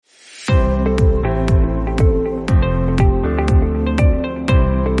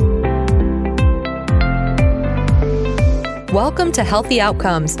Welcome to Healthy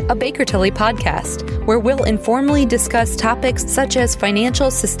Outcomes, a Baker Tilly podcast, where we'll informally discuss topics such as financial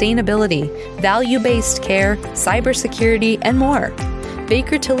sustainability, value-based care, cybersecurity, and more.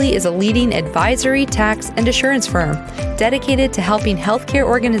 Baker Tilly is a leading advisory, tax, and assurance firm dedicated to helping healthcare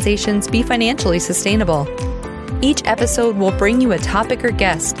organizations be financially sustainable. Each episode will bring you a topic or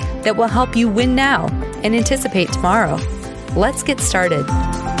guest that will help you win now and anticipate tomorrow. Let's get started.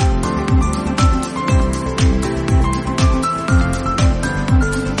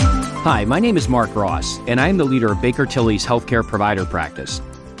 Hi, my name is Mark Ross, and I am the leader of Baker Tilly's healthcare provider practice.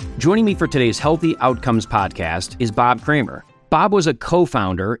 Joining me for today's Healthy Outcomes podcast is Bob Kramer. Bob was a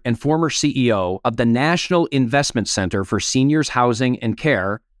co-founder and former CEO of the National Investment Center for Seniors Housing and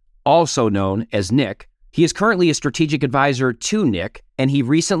Care, also known as NIC. He is currently a strategic advisor to NIC, and he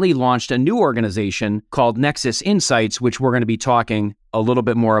recently launched a new organization called Nexus Insights, which we're going to be talking a little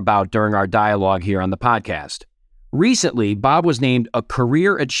bit more about during our dialogue here on the podcast. Recently, Bob was named a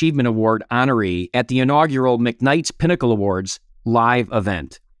Career Achievement Award honoree at the inaugural McKnight's Pinnacle Awards live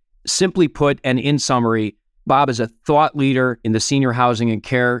event. Simply put, and in summary, Bob is a thought leader in the senior housing and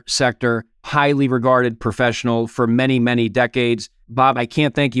care sector, highly regarded professional for many, many decades. Bob, I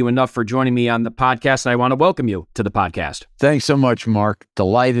can't thank you enough for joining me on the podcast, and I want to welcome you to the podcast. Thanks so much, Mark.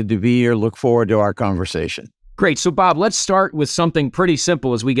 Delighted to be here. Look forward to our conversation. Great. So, Bob, let's start with something pretty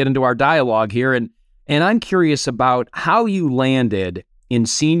simple as we get into our dialogue here. And I'm curious about how you landed in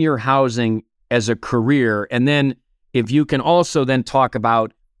senior housing as a career. And then if you can also then talk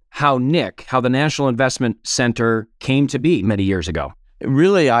about how NIC, how the National Investment Center came to be many years ago.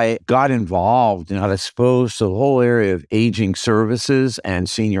 Really, I got involved and got exposed to the whole area of aging services and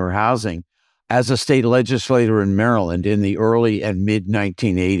senior housing as a state legislator in Maryland in the early and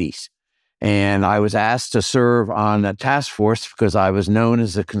mid-1980s. And I was asked to serve on a task force because I was known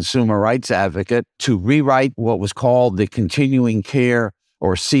as a consumer rights advocate to rewrite what was called the Continuing Care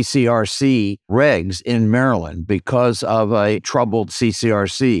or CCRC regs in Maryland because of a troubled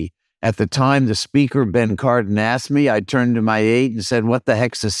CCRC. At the time, the speaker, Ben Cardin, asked me, I turned to my aide and said, "What the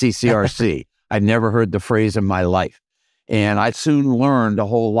heck's a CCRC?" I'd never heard the phrase in my life. And I soon learned a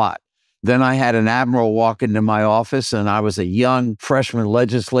whole lot. Then I had an admiral walk into my office, and I was a young freshman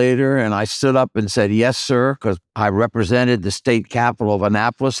legislator, and I stood up and said, "Yes, sir," because I represented the state capital of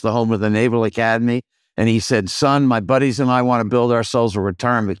Annapolis, the home of the Naval Academy. And he said, "Son, my buddies and I want to build ourselves a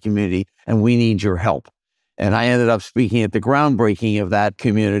retirement community, and we need your help." And I ended up speaking at the groundbreaking of that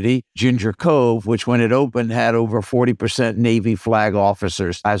community, Ginger Cove, which when it opened had over 40% Navy flag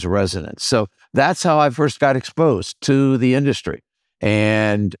officers as residents. So that's how I first got exposed to the industry.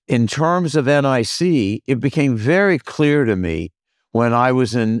 And in terms of NIC, it became very clear to me when I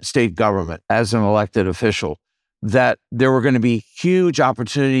was in state government as an elected official that there were going to be huge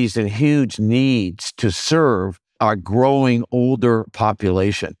opportunities and huge needs to serve our growing older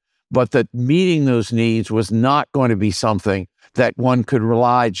population, but that meeting those needs was not going to be something that one could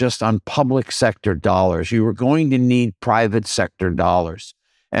rely just on public sector dollars. You were going to need private sector dollars.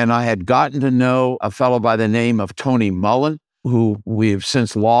 And I had gotten to know a fellow by the name of Tony Mullen, who we've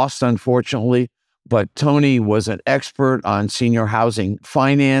since lost, unfortunately. But Tony was an expert on senior housing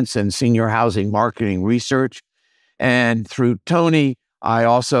finance and senior housing marketing research. And through Tony, I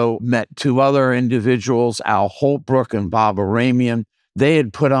also met two other individuals, Al Holtbrook and Bob Aramian. They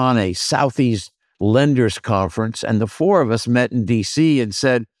had put on a Southeast Lenders Conference, and the four of us met in D.C. and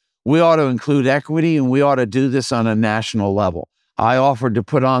said, we ought to include equity and we ought to do this on a national level. I offered to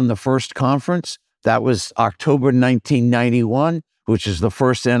put on the first conference. That was October 1991, which is the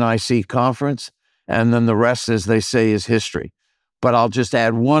first NIC conference. And then the rest, as they say, is history. But I'll just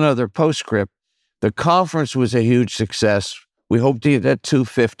add one other postscript. The conference was a huge success. We hoped to get at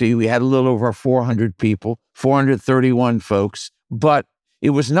 250. We had a little over 400 people, 431 folks. But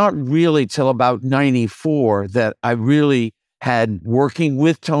it was not really till about 94 that I really had, working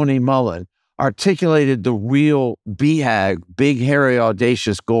with Tony Mullen, articulated the real BHAG, big, hairy,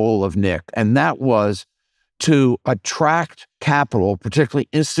 audacious goal of NIC. And that was to attract capital, particularly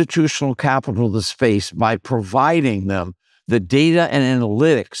institutional capital to the space, by providing them the data and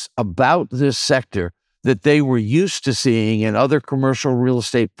analytics about this sector that they were used to seeing in other commercial real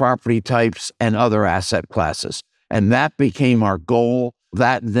estate property types and other asset classes. And that became our goal.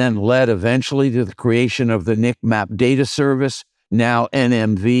 That then led eventually to the creation of the NIC Map Data Service, now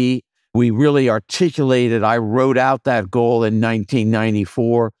NMV. We really articulated, I wrote out that goal in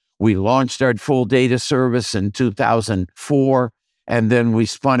 1994. We launched our full data service in 2004, and then we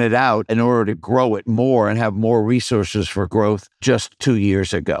spun it out in order to grow it more and have more resources for growth just 2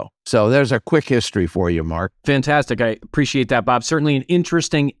 years ago. So there's a quick history for you, Mark. Fantastic. I appreciate that, Bob. Certainly an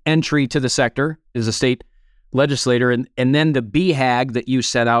interesting entry to the sector as a state legislator. And then the BHAG that you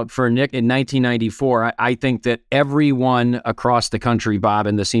set out for Nick in 1994, I think that everyone across the country, Bob,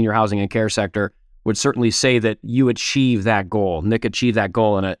 in the senior housing and care sector would certainly say that you achieved that goal. Nick achieved that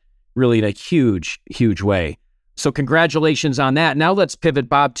goal in a huge, huge way. So congratulations on that. Now let's pivot,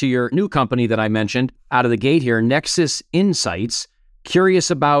 Bob, to your new company that I mentioned out of the gate here, Nexus Insights. Curious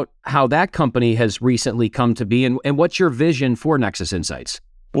about how that company has recently come to be and what's your vision for Nexus Insights?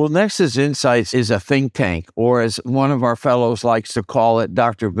 Well, Nexus Insights is a think tank, or as one of our fellows likes to call it,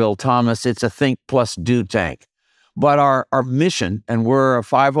 Dr. Bill Thomas, it's a think plus do tank. But our mission, and we're a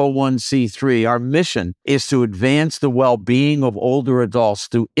 501c3, our mission is to advance the well-being of older adults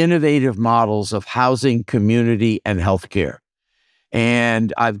through innovative models of housing, community, and healthcare.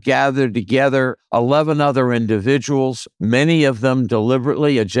 And I've gathered together 11 other individuals, many of them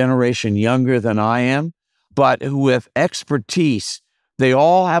deliberately a generation younger than I am, but who have expertise. They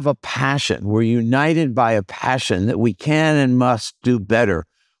all have a passion. We're united by a passion that we can and must do better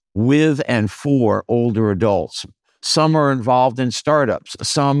with and for older adults. Some are involved in startups.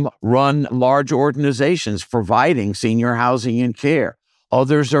 Some run large organizations providing senior housing and care.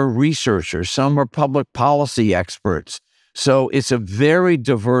 Others are researchers. Some are public policy experts. So it's a very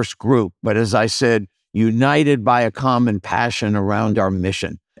diverse group, but as I said, united by a common passion around our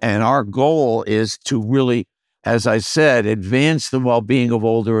mission. And our goal is to really, as I said, advance the well-being of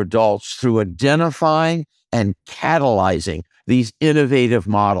older adults through identifying and catalyzing these innovative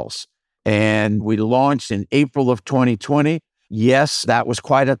models. And we launched in April of 2020. Yes, that was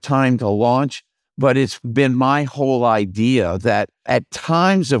quite a time to launch, but it's been my whole idea that at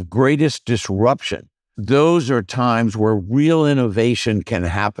times of greatest disruption, those are times where real innovation can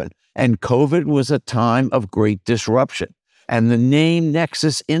happen. And COVID was a time of great disruption. And the name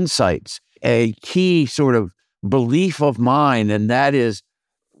Nexus Insights, a key sort of belief of mine, and that is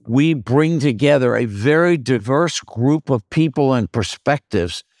we bring together a very diverse group of people and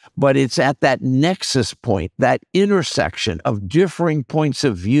perspectives, but it's at that nexus point, that intersection of differing points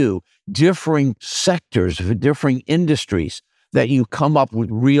of view, differing sectors, differing industries, that you come up with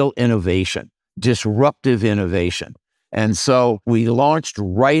real innovation. Disruptive innovation. And so we launched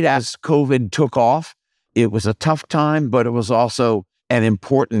right as COVID took off. It was a tough time, but it was also an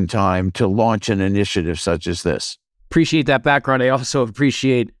important time to launch an initiative such as this. Appreciate that background. I also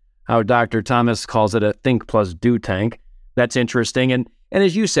appreciate how Dr. Thomas calls it a think plus do tank. That's interesting. And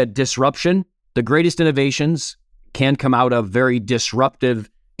as you said, disruption, the greatest innovations can come out of very disruptive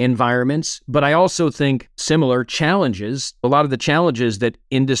environments, but I also think similar challenges, a lot of the challenges that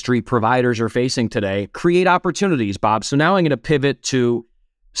industry providers are facing today create opportunities, Bob. So now I'm going to pivot to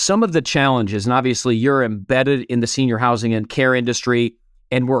some of the challenges, and obviously you're embedded in the senior housing and care industry,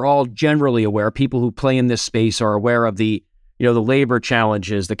 and we're all generally aware, people who play in this space are aware of the labor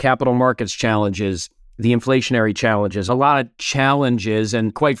challenges, the capital markets challenges, the inflationary challenges, a lot of challenges.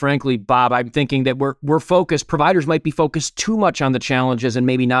 And quite frankly, Bob, I'm thinking that we're focused, providers might be focused too much on the challenges and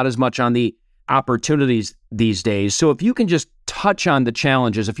maybe not as much on the opportunities these days. So if you can just touch on the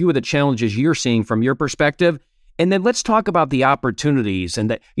challenges, a few of the challenges you're seeing from your perspective, and then let's talk about the opportunities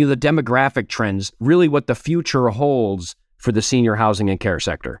and the demographic trends, really what the future holds for the senior housing and care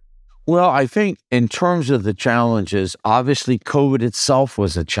sector. Well, I think in terms of the challenges, obviously COVID itself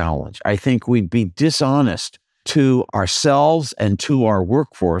was a challenge. I think we'd be dishonest to ourselves and to our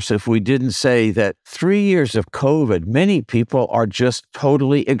workforce if we didn't say that 3 years of COVID, many people are just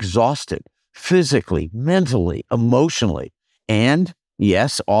totally exhausted, physically, mentally, emotionally, and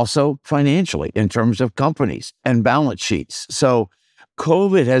yes, also financially in terms of companies and balance sheets. So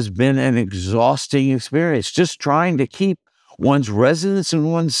COVID has been an exhausting experience, just trying to keep one's residents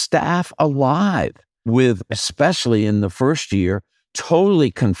and one's staff alive with, especially in the first year, totally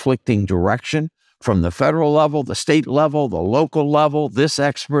conflicting direction from the federal level, the state level, the local level, this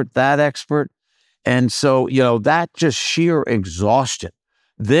expert, that expert. And so, that just sheer exhaustion.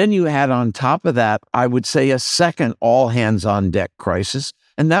 Then you had on top of that, I would say a second all hands on deck crisis,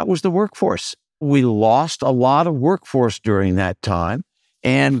 and that was the workforce. We lost a lot of workforce during that time,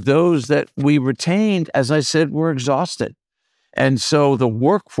 and those that we retained, as I said, were exhausted. And so the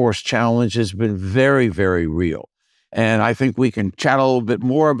workforce challenge has been very, very real. And I think we can chat a little bit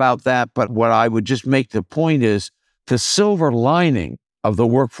more about that. But what I would just make the point is the silver lining of the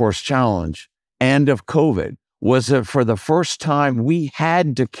workforce challenge and of COVID was that for the first time, we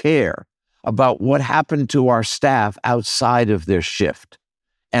had to care about what happened to our staff outside of their shift.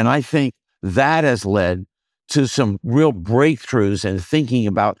 And I think that has led to some real breakthroughs in thinking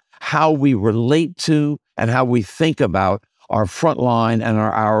about how we relate to and how we think about our frontline and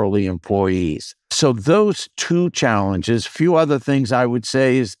our hourly employees. So those two challenges, few other things I would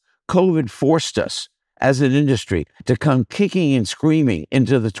say is COVID forced us as an industry to come kicking and screaming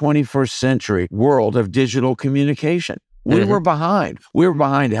into the 21st century world of digital communication. We were behind. We were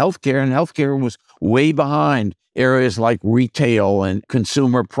behind healthcare, and healthcare was way behind areas like retail and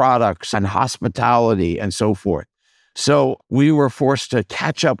consumer products and hospitality and so forth. So we were forced to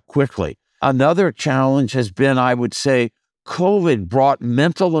catch up quickly. Another challenge has been, I would say, COVID brought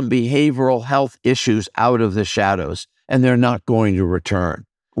mental and behavioral health issues out of the shadows, and they're not going to return.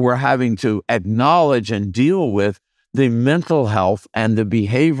 We're having to acknowledge and deal with the mental health and the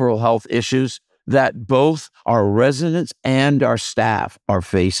behavioral health issues that both our residents and our staff are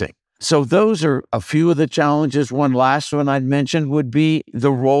facing. So those are a few of the challenges. One last one I'd mention would be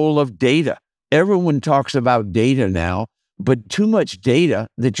the role of data. Everyone talks about data now, but too much data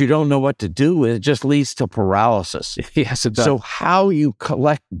that you don't know what to do with just leads to paralysis. Yes, it does. So how you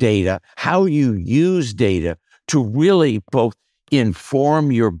collect data, how you use data to really both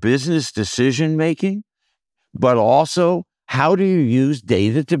inform your business decision-making, but also how do you use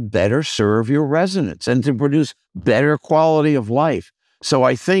data to better serve your residents and to produce better quality of life? So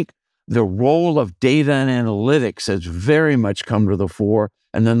I think the role of data and analytics has very much come to the fore.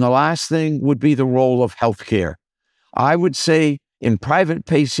 And then the last thing would be the role of healthcare. I would say in private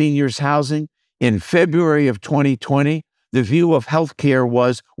pay seniors housing, in February of 2020, the view of healthcare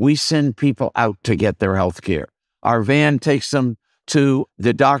was we send people out to get their healthcare. Our van takes them to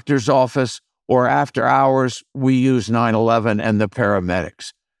the doctor's office, or after hours, we use 911 and the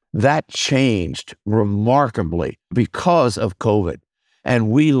paramedics. That changed remarkably because of COVID. And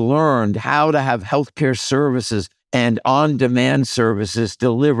we learned how to have healthcare services and on-demand services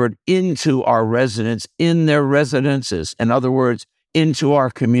delivered into our residents, in their residences. In other words, into our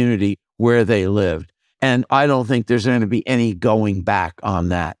community where they lived. And I don't think there's going to be any going back on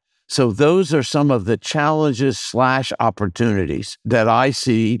that. So those are some of the challenges / opportunities that I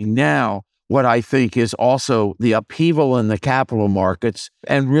see now. What I think is also the upheaval in the capital markets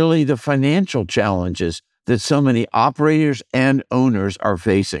and really the financial challenges that so many operators and owners are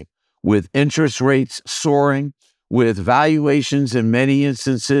facing, with interest rates soaring, with valuations in many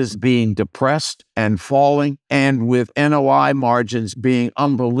instances being depressed and falling, and with NOI margins being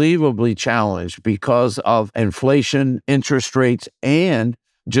unbelievably challenged because of inflation, interest rates, and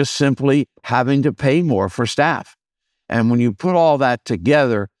just simply having to pay more for staff. And when you put all that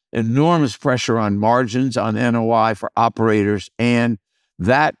together, enormous pressure on margins, on NOI for operators, and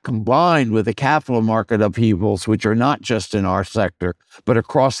that combined with the capital market upheavals, which are not just in our sector, but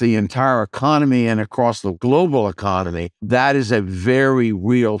across the entire economy and across the global economy, that is a very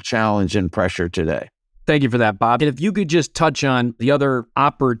real challenge and pressure today. Thank you for that, Bob. And if you could just touch on the other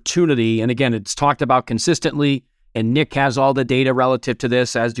opportunity, and again, it's talked about consistently, and Nick has all the data relative to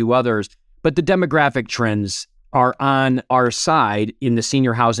this, as do others, but the demographic trends are on our side in the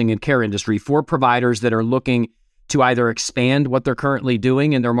senior housing and care industry for providers that are looking to either expand what they're currently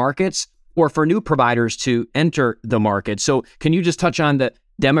doing in their markets or for new providers to enter the market. So can you just touch on the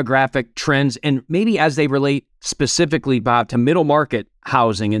demographic trends and maybe as they relate specifically, Bob, to middle market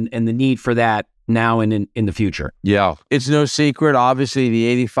housing and the need for that now and in the future? Yeah, it's no secret. Obviously, the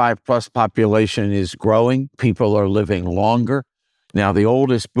 85 plus population is growing. People are living longer. Now, the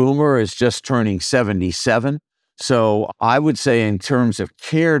oldest boomer is just turning 77. So I would say in terms of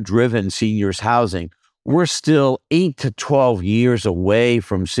care-driven seniors housing, we're still 8 to 12 years away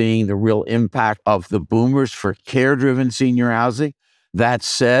from seeing the real impact of the boomers for care-driven senior housing. That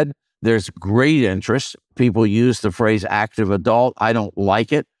said, there's great interest. People use the phrase active adult. I don't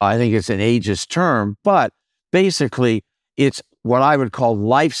like it. I think it's an ageist term, but basically it's what I would call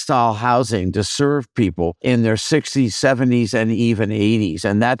lifestyle housing to serve people in their 60s, 70s, and even 80s.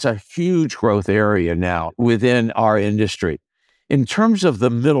 And that's a huge growth area now within our industry. In terms of the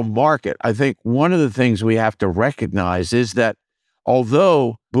middle market, I think one of the things we have to recognize is that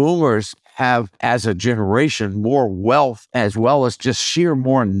although boomers have, as a generation, more wealth as well as just sheer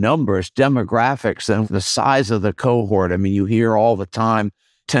more numbers, demographics, than the size of the cohort. I mean, you hear all the time,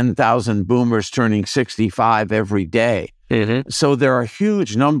 10,000 boomers turning 65 every day. So there are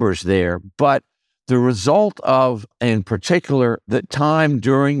huge numbers there, but the result of, in particular, the time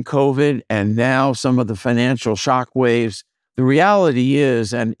during COVID and now some of the financial shock waves, the reality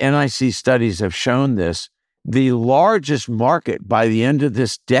is, and NIC studies have shown this, the largest market by the end of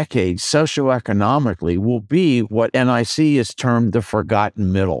this decade, socioeconomically, will be what NIC has termed the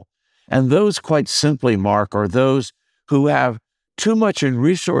forgotten middle. And those, quite simply, Mark, are those who have too much in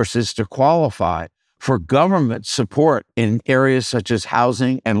resources to qualify for government support in areas such as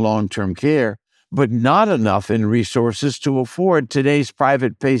housing and long-term care, but not enough in resources to afford today's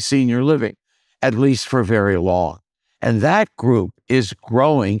private pay senior living, at least for very long. And that group is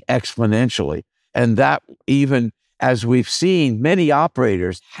growing exponentially. And that, even as we've seen many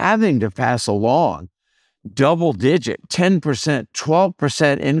operators having to pass along double digit, 10%,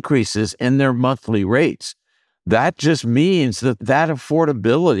 12% increases in their monthly rates. That just means that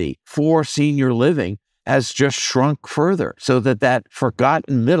affordability for senior living has just shrunk further, so that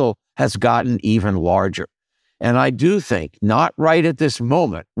forgotten middle has gotten even larger. And I do think, not right at this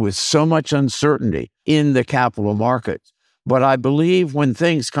moment with so much uncertainty in the capital markets, but I believe when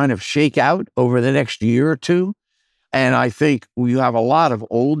things kind of shake out over the next year or two, and I think we have a lot of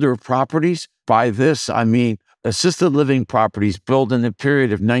older properties. By this, I mean assisted living properties built in the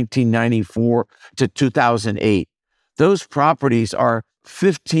period of 1994 to 2008. Those properties are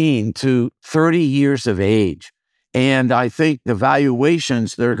 15 to 30 years of age. And I think the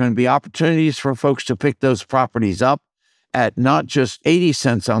valuations, there are going to be opportunities for folks to pick those properties up at not just 80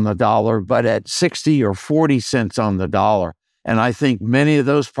 cents on the dollar, but at 60 or 40 cents on the dollar. And I think many of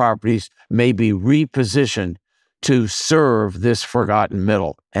those properties may be repositioned to serve this forgotten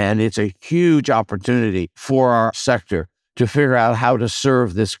middle. And it's a huge opportunity for our sector to figure out how to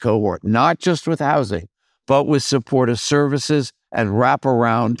serve this cohort, not just with housing, but with supportive services and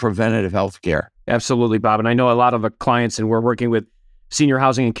wraparound preventative health care. Absolutely, Bob. And I know a lot of the clients, and we're working with senior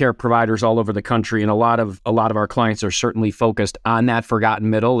housing and care providers all over the country. And a lot of our clients are certainly focused on that forgotten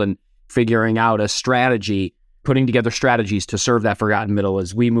middle and figuring out a strategy, putting together strategies to serve that forgotten middle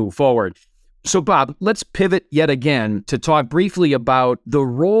as we move forward. So, Bob, let's pivot yet again to talk briefly about the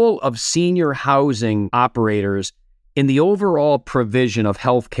role of senior housing operators in the overall provision of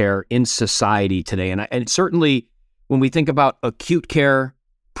healthcare in society today. And certainly when we think about acute care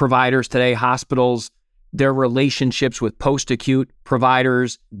providers today, hospitals, their relationships with post-acute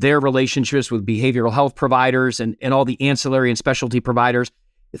providers, their relationships with behavioral health providers, and all the ancillary and specialty providers,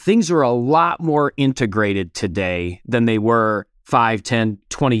 things are a lot more integrated today than they were 5, 10,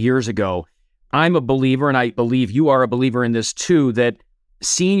 20 years ago. I'm a believer, and I believe you are a believer in this too, that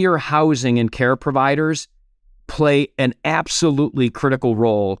senior housing and care providers play an absolutely critical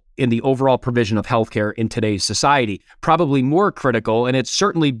role in the overall provision of healthcare in today's society. Probably more critical, and it's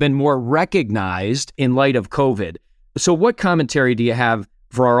certainly been more recognized in light of COVID. So what commentary do you have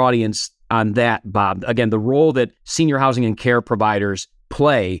for our audience on that, Bob? Again, the role that senior housing and care providers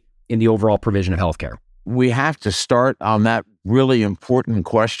play in the overall provision of healthcare. We have to start on that really important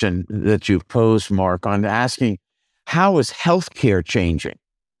question that you've posed, Mark, on asking, how is healthcare changing?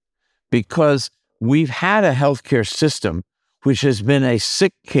 Because we've had a healthcare system which has been a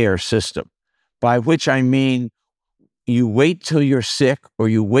sick care system, by which I mean you wait till you're sick or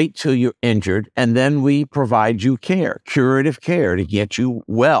you wait till you're injured, and then we provide you care, curative care to get you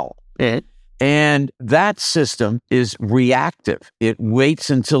well. And that system is reactive. It waits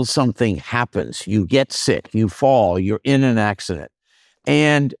until something happens. You get sick, you fall, you're in an accident.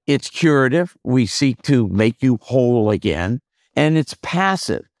 And it's curative. We seek to make you whole again. And it's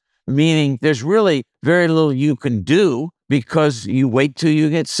passive, meaning there's really very little you can do because you wait till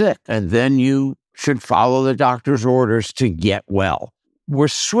you get sick. And then you should follow the doctor's orders to get well. We're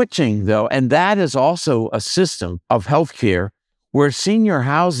switching, though, and that is also a system of healthcare where senior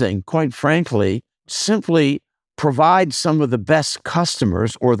housing, quite frankly, simply provides some of the best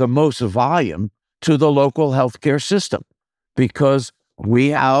customers or the most volume to the local healthcare system, because we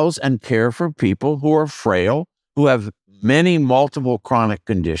house and care for people who are frail, who have many multiple chronic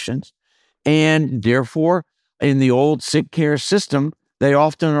conditions, and therefore, in the old sick care system, they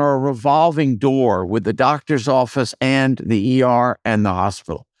often are a revolving door with the doctor's office and the ER and the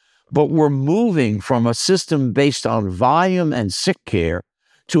hospital. But we're moving from a system based on volume and sick care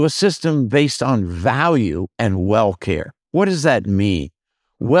to a system based on value and well care. What does that mean?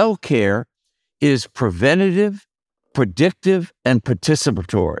 Well care is preventative, predictive, and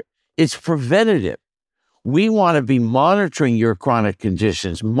participatory. It's preventative. We want to be monitoring your chronic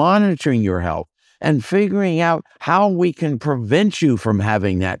conditions, monitoring your health, and figuring out how we can prevent you from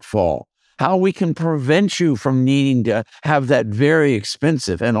having that fall, how we can prevent you from needing to have that very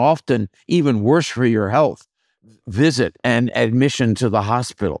expensive and often even worse for your health visit and admission to the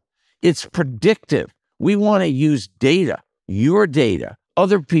hospital. It's predictive. We want to use data, your data,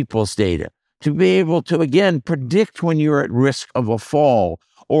 other people's data, to be able to, again, predict when you're at risk of a fall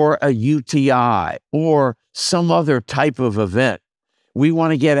or a UTI or some other type of event. We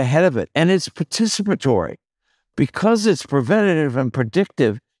want to get ahead of it. And it's participatory. Because it's preventative and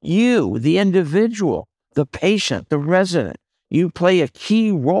predictive, you, the individual, the patient, the resident, you play a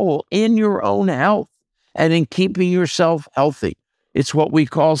key role in your own health and in keeping yourself healthy. It's what we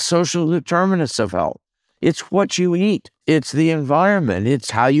call social determinants of health. It's what you eat. It's the environment.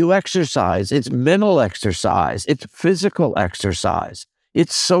 It's how you exercise. It's mental exercise. It's physical exercise.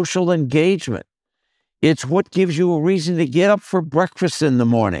 It's social engagement. It's what gives you a reason to get up for breakfast in the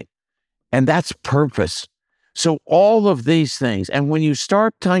morning. And that's purpose. So all of these things, and when you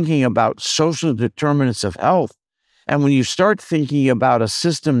start thinking about social determinants of health, and when you start thinking about a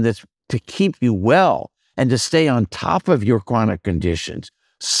system that's to keep you well and to stay on top of your chronic conditions,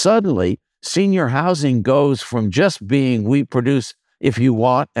 suddenly senior housing goes from just being, we produce, if you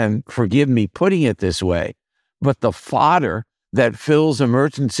want, and forgive me putting it this way, but the fodder that fills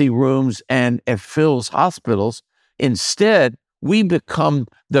emergency rooms and it fills hospitals. Instead, we become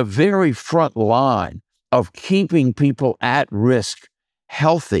the very front line of keeping people at risk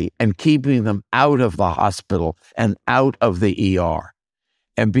healthy and keeping them out of the hospital and out of the ER.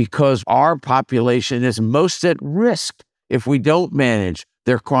 And because our population is most at risk if we don't manage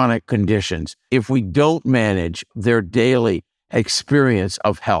their chronic conditions, if we don't manage their daily experience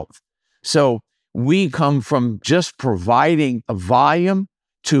of health. So we come from just providing a volume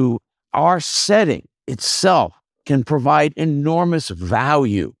to our setting itself can provide enormous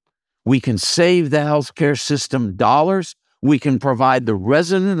value. We can save the healthcare system dollars. We can provide the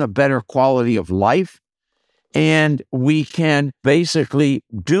resident a better quality of life. And we can basically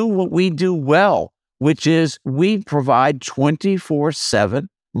do what we do well, which is we provide 24/7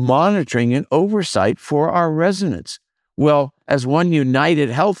 monitoring and oversight for our residents. Well, as one United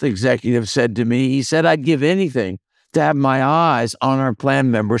Health executive said to me, he said, I'd give anything to have my eyes on our plan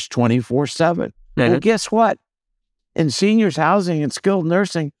members 24/7. Well, guess what? In seniors housing and skilled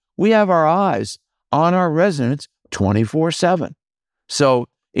nursing, we have our eyes on our residents 24/7. So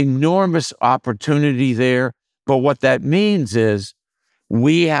enormous opportunity there. But what that means is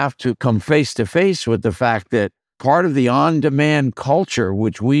we have to come face to face with the fact that part of the on-demand culture,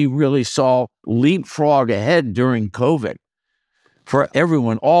 which we really saw leapfrog ahead during COVID for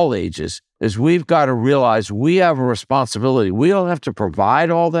everyone, all ages, is we've got to realize we have a responsibility. We don't have to provide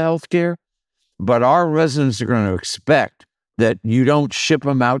all the health care, but our residents are going to expect that you don't ship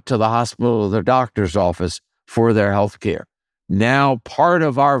them out to the hospital or the doctor's office for their health care. Now, part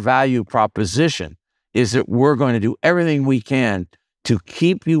of our value proposition is that we're going to do everything we can to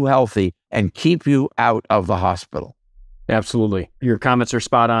keep you healthy and keep you out of the hospital. Absolutely. Your comments are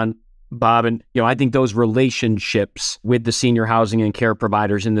spot on, Bob. And, I think those relationships with the senior housing and care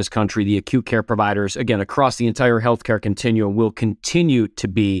providers in this country, the acute care providers, again, across the entire healthcare continuum, will continue to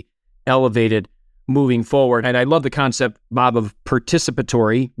be elevated moving forward. And I love the concept, Bob, of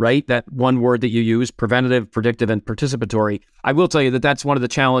participatory, right? That one word that you use, preventative, predictive, and participatory. I will tell you that that's one of the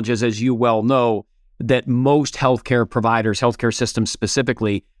challenges, as you well know, that most healthcare providers, healthcare systems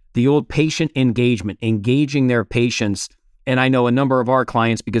specifically, the old patient engagement, engaging their patients. And I know a number of our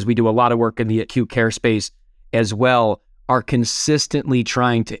clients, because we do a lot of work in the acute care space as well, are consistently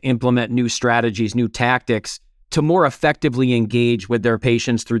trying to implement new strategies, new tactics to more effectively engage with their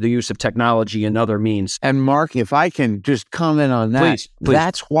patients through the use of technology and other means. And Mark, if I can just comment on that, please.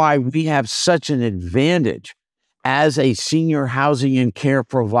 That's why we have such an advantage as a senior housing and care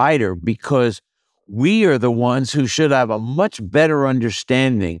provider, because we are the ones who should have a much better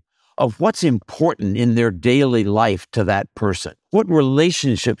understanding of what's important in their daily life to that person. What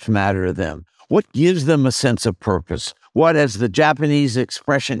relationships matter to them? What gives them a sense of purpose? What, as the Japanese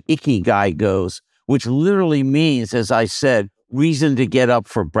expression ikigai goes, which literally means, as I said, reason to get up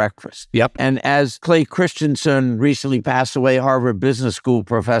for breakfast. Yep. And as Clay Christensen, recently passed away, Harvard Business School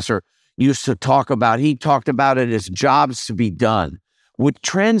professor, used to talk about, he talked about it as jobs to be done. What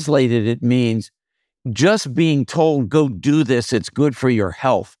translated it means just being told, go do this, it's good for your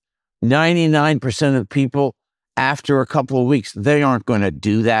health. 99% of people, after a couple of weeks, they aren't going to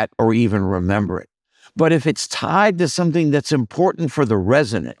do that or even remember it. But if it's tied to something that's important for the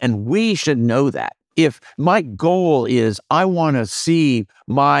resident, and we should know that, if my goal is I want to see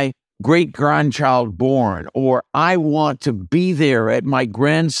my great-grandchild born, or I want to be there at my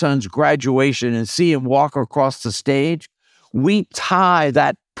grandson's graduation and see him walk across the stage, we tie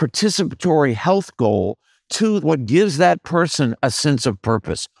that participatory health goal to what gives that person a sense of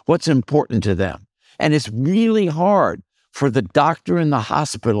purpose, what's important to them. And it's really hard for the doctor in the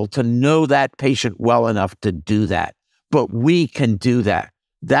hospital to know that patient well enough to do that. But we can do that.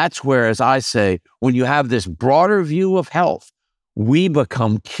 That's where, as I say, when you have this broader view of health, we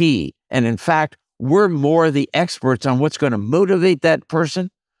become key. And in fact, we're more the experts on what's going to motivate that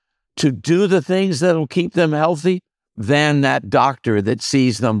person to do the things that'll keep them healthy than that doctor that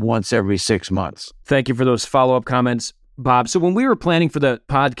sees them once every 6 months. Thank you for those follow-up comments, Bob. So when we were planning for the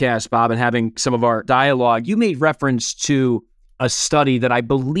podcast, Bob, and having some of our dialogue, you made reference to a study that I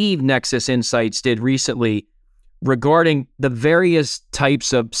believe Nexus Insights did recently regarding the various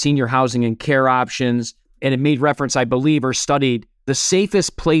types of senior housing and care options. And it made reference, I believe, or studied the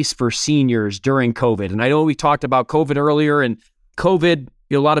safest place for seniors during COVID. And I know we talked about COVID earlier, and COVID,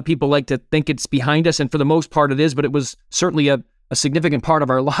 a lot of people like to think it's behind us, and for the most part it is, but it was certainly a significant part of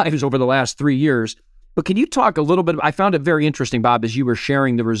our lives over the last 3 years. But can you talk a little bit? I found it very interesting, Bob, as you were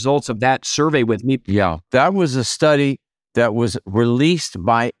sharing the results of that survey with me. Yeah, that was a study that was released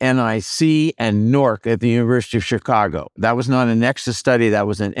by NIC and NORC at the University of Chicago. That was not a Nexus study. That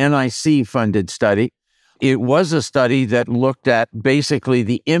was an NIC-funded study. It was a study that looked at basically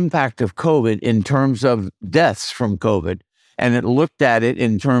the impact of COVID in terms of deaths from COVID, and it looked at it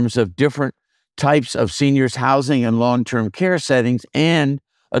in terms of different types of seniors housing and long-term care settings and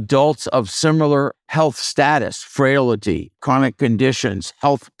adults of similar health status, frailty, chronic conditions,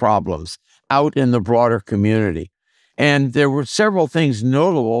 health problems out in the broader community. And there were several things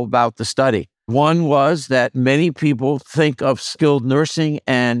notable about the study. One was that many people think of skilled nursing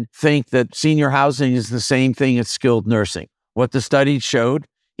and think that senior housing is the same thing as skilled nursing. What the study showed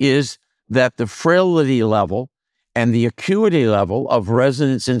is that the frailty level and the acuity level of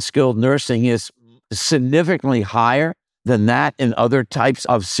residents in skilled nursing is significantly higher than that in other types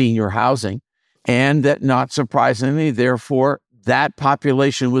of senior housing, and that, not surprisingly, therefore, that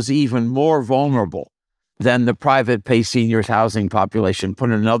population was even more vulnerable than the private pay seniors housing population.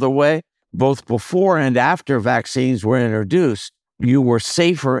 Put another way, both before and after vaccines were introduced, you were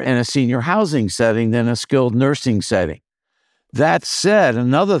safer in a senior housing setting than a skilled nursing setting. That said,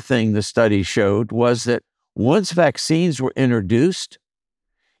 another thing the study showed was that once vaccines were introduced,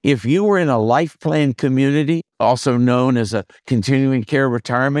 if you were in a life plan community, also known as a continuing care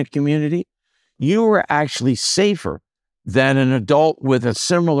retirement community, you were actually safer than an adult with a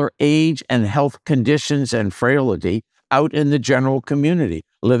similar age and health conditions and frailty out in the general community,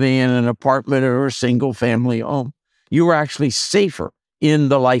 living in an apartment or a single family home. You were actually safer in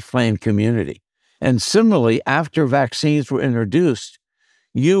the life plan community. And similarly, after vaccines were introduced,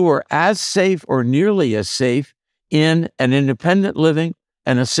 you were as safe or nearly as safe in an independent living,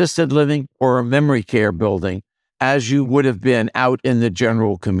 an assisted living, or a memory care building as you would have been out in the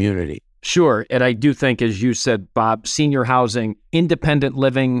general community. Sure. And I do think, as you said, Bob, senior housing, independent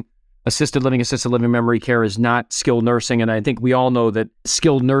living, assisted living, memory care is not skilled nursing. And I think we all know that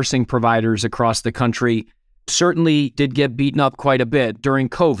skilled nursing providers across the country certainly did get beaten up quite a bit during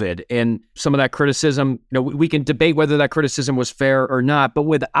COVID. And some of that criticism, we can debate whether that criticism was fair or not, but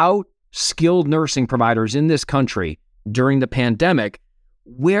without skilled nursing providers in this country during the pandemic,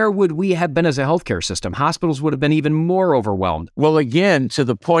 where would we have been as a healthcare system? Hospitals would have been even more overwhelmed. Well, again, to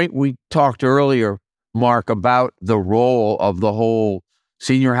the point we talked earlier, Mark, about the role of the whole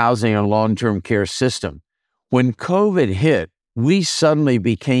senior housing and long-term care system. When COVID hit, we suddenly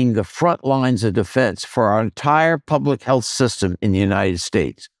became the front lines of defense for our entire public health system in the United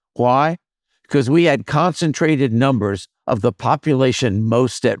States. Why? Because we had concentrated numbers of the population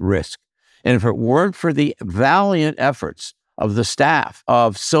most at risk. And if it weren't for the valiant efforts of the staff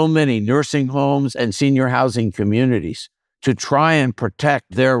of so many nursing homes and senior housing communities to try and protect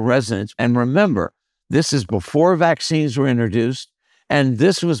their residents. And remember, this is before vaccines were introduced, and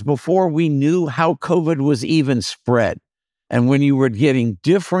this was before we knew how COVID was even spread. And when you were getting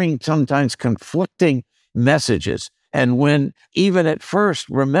differing, sometimes conflicting messages, and when even at first,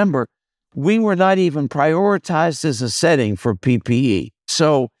 remember, we were not even prioritized as a setting for PPE.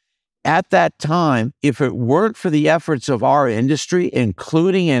 So at that time, if it weren't for the efforts of our industry,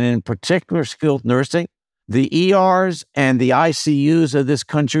 including and in particular skilled nursing, the ERs and the ICUs of this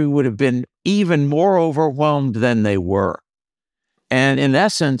country would have been even more overwhelmed than they were. And in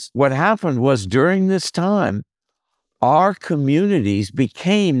essence, what happened was during this time, our communities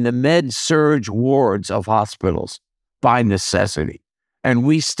became the med-surg wards of hospitals by necessity. And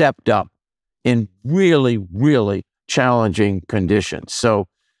we stepped up in really, really challenging conditions. So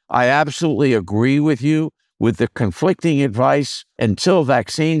I absolutely agree with you with the conflicting advice until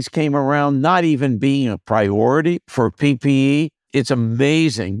vaccines came around, not even being a priority for PPE. It's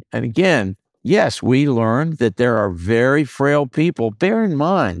amazing. And again, yes, we learned that there are very frail people. Bear in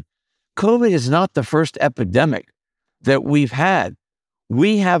mind, COVID is not the first epidemic that we've had.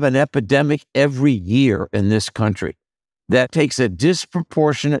 We have an epidemic every year in this country that takes a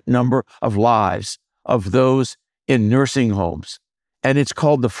disproportionate number of lives of those in nursing homes. And it's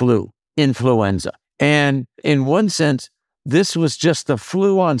called the flu, influenza. And in one sense, this was just the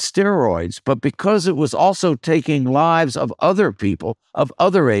flu on steroids. But because it was also taking lives of other people of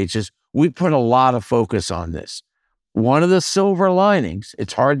other ages, we put a lot of focus on this. One of the silver linings,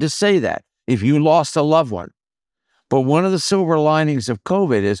 it's hard to say that if you lost a loved one, but one of the silver linings of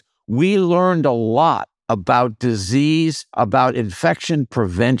COVID is we learned a lot about disease, about infection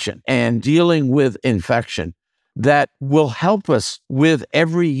prevention and dealing with infection that will help us with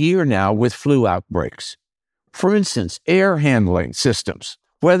every year now with flu outbreaks. For instance, air handling systems.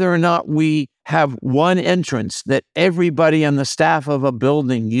 Whether or not we have one entrance that everybody on the staff of a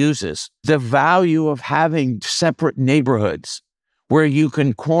building uses, the value of having separate neighborhoods where you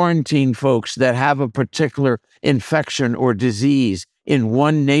can quarantine folks that have a particular infection or disease in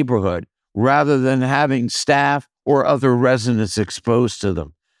one neighborhood rather than having staff or other residents exposed to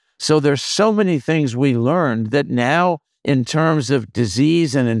them. So there's so many things we learned that now, in terms of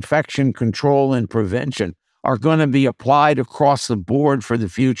disease and infection control and prevention, are going to be applied across the board for the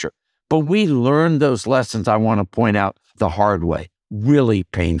future. But we learned those lessons, I want to point out, the hard way, really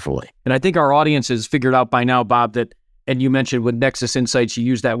painfully. And I think our audience has figured out by now, Bob, that, and you mentioned with Nexus Insights, you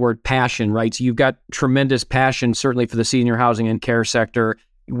use that word passion, right? So you've got tremendous passion, certainly for the senior housing and care sector.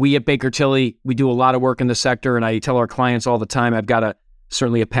 We at Baker Tilly, we do a lot of work in the sector, and I tell our clients all the time, I've got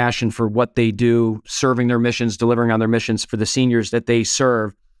certainly a passion for what they do, serving their missions, delivering on their missions for the seniors that they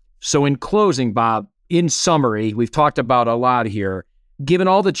serve. So in closing, Bob, in summary, we've talked about a lot here. Given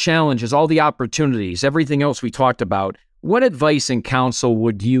all the challenges, all the opportunities, everything else we talked about, what advice and counsel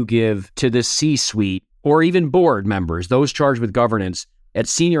would you give to the C-suite or even board members, those charged with governance at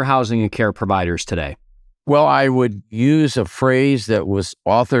senior housing and care providers today? Well, I would use a phrase that was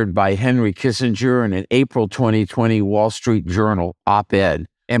authored by Henry Kissinger in an April 2020 Wall Street Journal op-ed.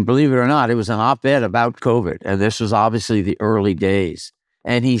 And believe it or not, it was an op-ed about COVID. And this was obviously the early days.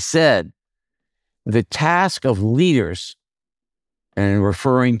 And he said, the task of leaders, and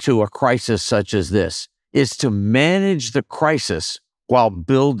referring to a crisis such as this, is to manage the crisis while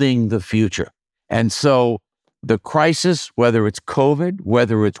building the future. And so the crisis, whether it's COVID,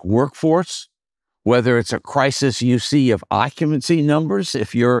 whether it's workforce, whether it's a crisis you see of occupancy numbers,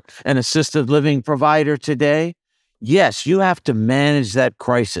 if you're an assisted living provider today, yes, you have to manage that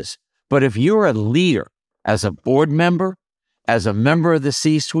crisis. But if you're a leader, as a board member, as a member of the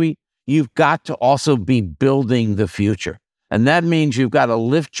C-suite, you've got to also be building the future. And that means you've got to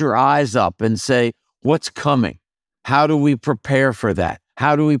lift your eyes up and say, what's coming? How do we prepare for that?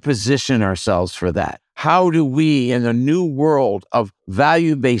 How do we position ourselves for that? How do we, in a new world of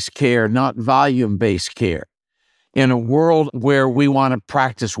value-based care, not volume-based care, in a world where we want to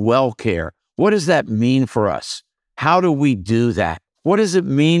practice well care, what does that mean for us? How do we do that? What does it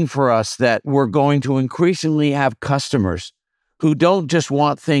mean for us that we're going to increasingly have customers who don't just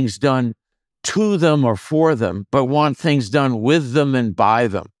want things done to them or for them, but want things done with them and by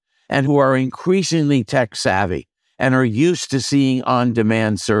them, and who are increasingly tech savvy and are used to seeing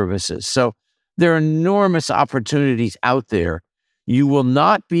on-demand services? So there are enormous opportunities out there. You will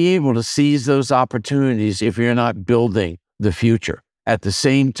not be able to seize those opportunities if you're not building the future. At the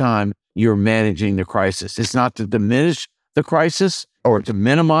same time, you're managing the crisis. It's not to diminish the crisis or to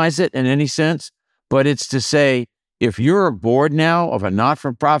minimize it in any sense, but it's to say, if you're a board now of a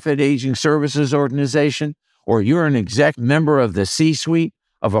not-for-profit aging services organization, or you're an exec member of the C-suite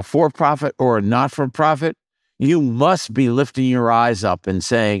of a for-profit or a not-for-profit, you must be lifting your eyes up and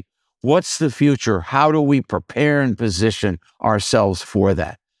saying, what's the future? How do we prepare and position ourselves for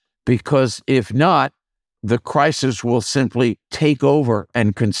that? Because if not, the crisis will simply take over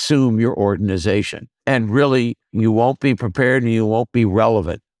and consume your organization. And really, you won't be prepared and you won't be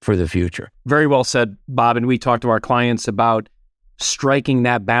relevant for the future. Very well said, Bob. And we talk to our clients about striking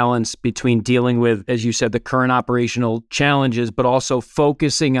that balance between dealing with, as you said, the current operational challenges, but also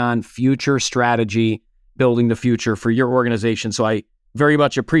focusing on future strategy, building the future for your organization. So I very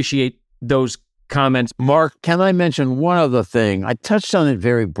much appreciate those comments. Mark, can I mention one other thing? I touched on it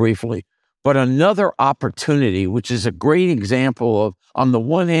very briefly, but another opportunity, which is a great example of, on the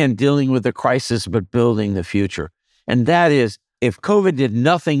one hand, dealing with the crisis, but building the future. And that is, if COVID did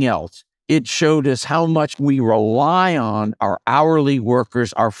nothing else, it showed us how much we rely on our hourly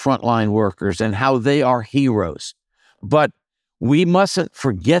workers, our frontline workers, and how they are heroes. But we mustn't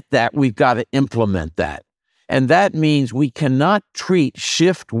forget that. We've got to implement that. And that means we cannot treat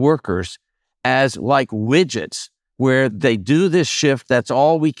shift workers as like widgets where they do this shift. That's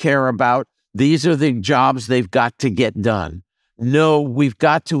all we care about. These are the jobs they've got to get done. No, we've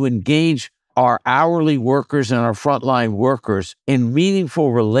got to engage our hourly workers and our frontline workers in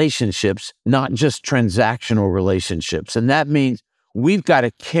meaningful relationships, not just transactional relationships. And that means we've got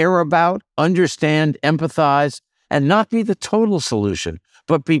to care about, understand, empathize, and not be the total solution,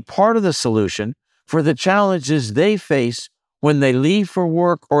 but be part of the solution for the challenges they face when they leave for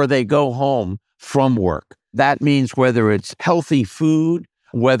work or they go home from work. That means whether it's healthy food,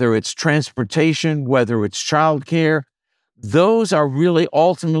 whether it's transportation, whether it's childcare, those are really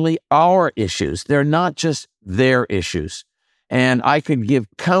ultimately our issues. They're not just their issues. And I could give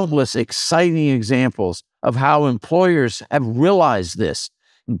countless exciting examples of how employers have realized this,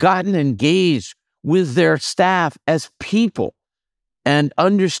 gotten engaged with their staff as people and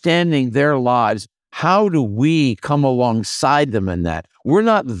understanding their lives. How do we come alongside them in that? We're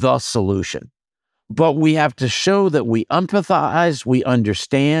not the solution, but we have to show that we empathize, we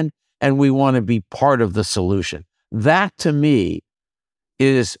understand, and we want to be part of the solution. That, to me,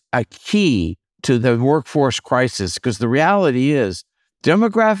 is a key to the workforce crisis, because the reality is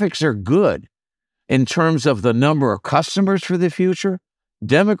demographics are good in terms of the number of customers for the future.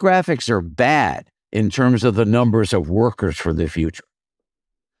 Demographics are bad in terms of the numbers of workers for the future.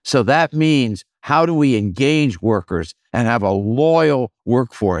 So that means, how do we engage workers and have a loyal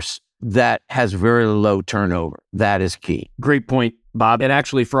workforce that has very low turnover? That is key. Great point, Bob. And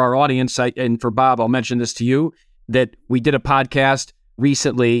actually, for our audience, and for Bob, I'll mention this to you, that we did a podcast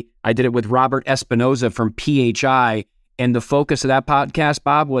recently. I did it with Robert Espinoza from PHI. And the focus of that podcast,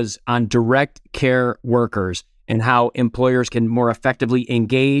 Bob, was on direct care workers and how employers can more effectively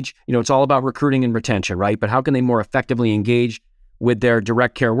engage. It's all about recruiting and retention, right? But how can they more effectively engage with their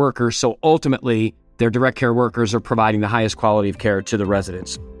direct care workers, so ultimately their direct care workers are providing the highest quality of care to the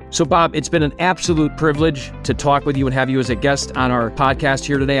residents? So Bob, it's been an absolute privilege to talk with you and have you as a guest on our podcast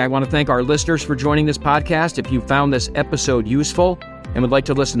here today. I want to thank our listeners for joining this podcast. If you found this episode useful and would like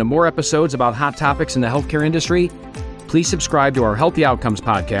to listen to more episodes about hot topics in the healthcare industry, please subscribe to our Healthy Outcomes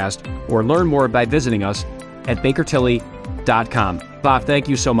podcast or learn more by visiting us at bakertilly.com. Bob, thank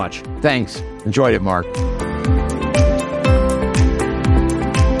you so much. Thanks. Enjoyed it, Mark.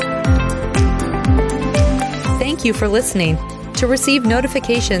 Thank you for listening. To receive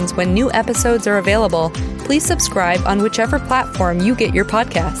notifications when new episodes are available, please subscribe on whichever platform you get your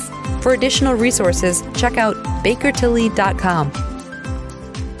podcasts. For additional resources, check out bakertilly.com.